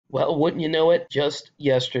Well, wouldn't you know it? Just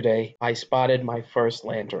yesterday, I spotted my first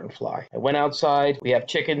lanternfly. I went outside. We have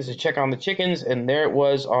chickens to check on the chickens, and there it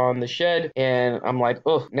was on the shed. And I'm like,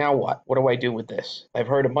 oh, now what? What do I do with this? I've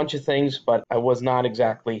heard a bunch of things, but I was not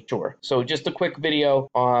exactly sure. So, just a quick video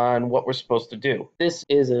on what we're supposed to do. This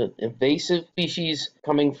is an invasive species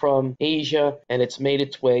coming from Asia, and it's made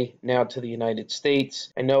its way now to the United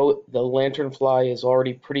States. I know the lanternfly is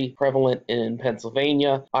already pretty prevalent in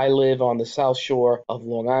Pennsylvania. I live on the south shore of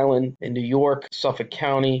Long Island in New York, Suffolk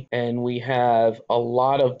County, and we have a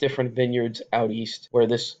lot of different vineyards out east where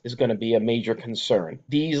this is going to be a major concern.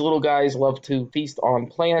 These little guys love to feast on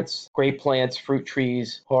plants, grape plants, fruit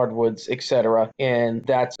trees, hardwoods, etc., and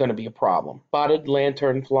that's going to be a problem. Spotted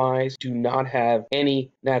lanternflies do not have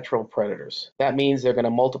any natural predators. That means they're going to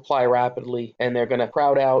multiply rapidly and they're going to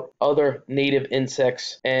crowd out other native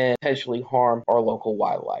insects and potentially harm our local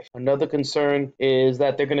wildlife. Another concern is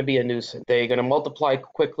that they're going to be a nuisance. They're going to multiply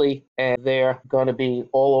quickly and they're going to be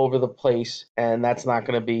all over the place, and that's not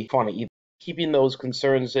going to be fun either. Keeping those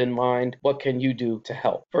concerns in mind, what can you do to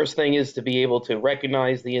help? First thing is to be able to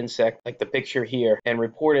recognize the insect, like the picture here, and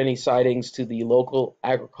report any sightings to the local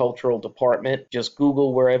agricultural department. Just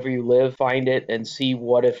Google wherever you live, find it, and see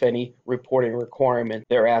what, if any, reporting requirement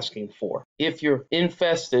they're asking for. If you're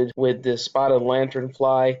infested with this spotted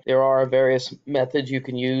lanternfly, there are various methods you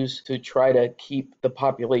can use to try to keep the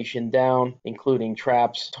population down, including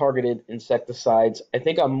traps, targeted insecticides. I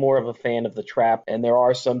think I'm more of a fan of the trap, and there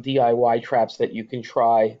are some DIY traps that you can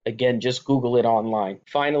try. Again, just Google it online.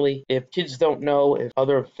 Finally, if kids don't know, if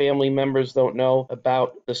other family members don't know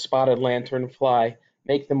about the spotted lanternfly,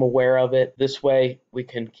 make them aware of it. This way, we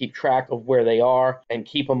can keep track of where they are and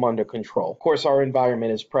keep them under control. Of course, our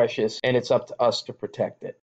environment is precious, and it's up to us to protect it.